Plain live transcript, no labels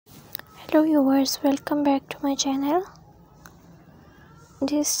Hello viewers, welcome back to my channel.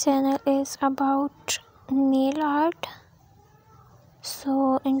 This channel is about nail art.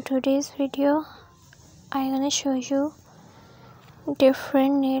 So in today's video I'm gonna show you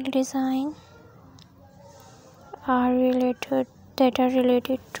different nail design that are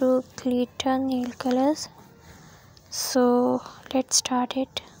related to glitter nail colors. So let's start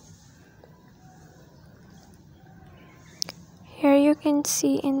it. Here you can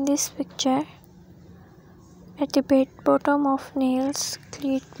see in this picture, at the bottom of nails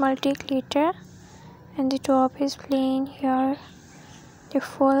multi glitter and the top is plain. Here the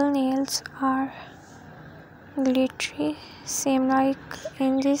full nails are glittery, same like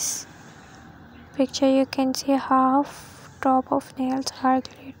in this picture. You can see half top of nails are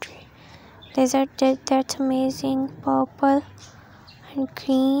glittery. That's amazing. Purple and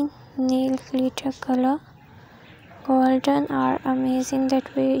green nail glitter color. Golden are amazing,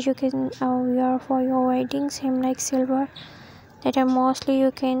 that way you can wear for your wedding. Same like silver, that are mostly you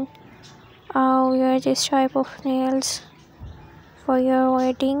can wear this type of nails for your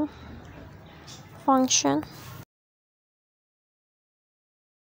wedding function.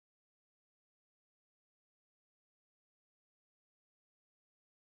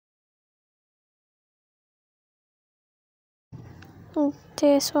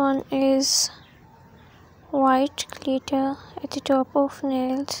 This one is white glitter at the top of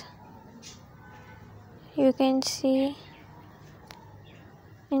nails. You can see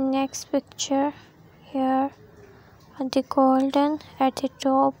in next picture here the golden at the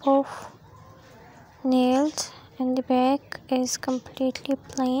top of nails, and the back is completely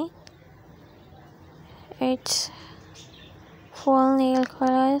plain. It's full nail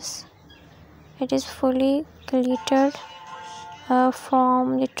colors. It is fully glittered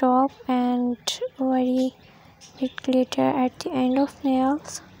from the top and very bit glitter at the end of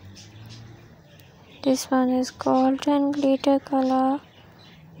nails. This one is golden glitter color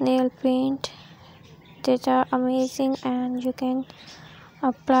nail paint. These are amazing, and you can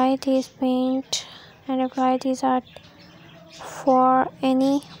apply this paint and apply this art for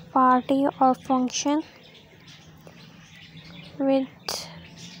any party or function with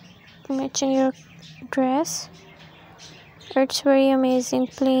matching your dress. It's very amazing.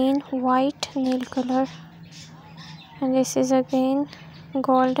 Plain white nail color, and this is again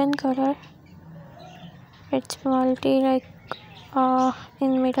golden color. It's multi like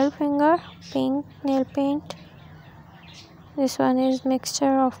in middle finger pink nail paint. This one is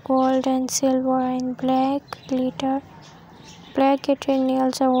mixture of gold and silver and black glitter. Black glitter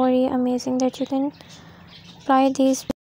nails are very amazing, that you can apply these